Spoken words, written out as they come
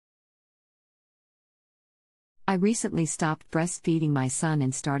I recently stopped breastfeeding my son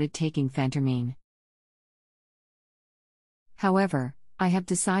and started taking Phentermine. However, I have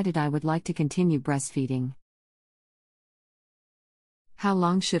decided I would like to continue breastfeeding. How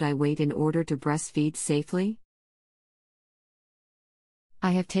long should I wait in order to breastfeed safely?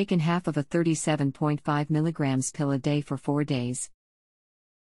 I have taken half of a 37.5 mg pill a day for 4 days.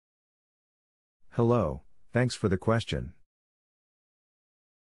 Hello, thanks for the question.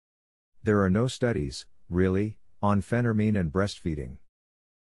 There are no studies, really, on Phentermine and breastfeeding.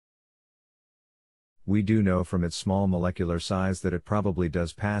 We do know from its small molecular size that it probably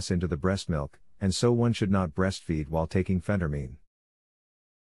does pass into the breast milk, and so one should not breastfeed while taking Phentermine.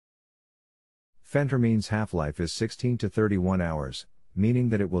 Phentermine's half-life is 16 to 31 hours, meaning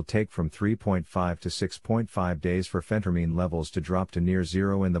that it will take from 3.5 to 6.5 days for Phentermine levels to drop to near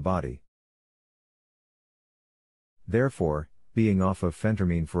zero in the body. Therefore, being off of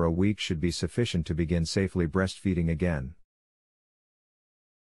Phentermine for a week should be sufficient to begin safely breastfeeding again.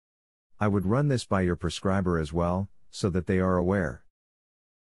 I would run this by your prescriber as well, so that they are aware.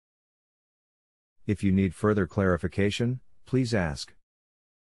 If you need further clarification, please ask.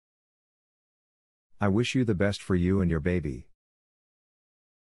 I wish you the best for you and your baby.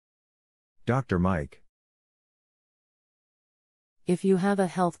 Dr. Mike. If you have a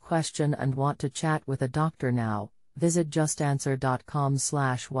health question and want to chat with a doctor now, visit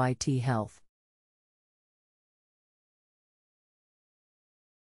justanswer.com/ythealth.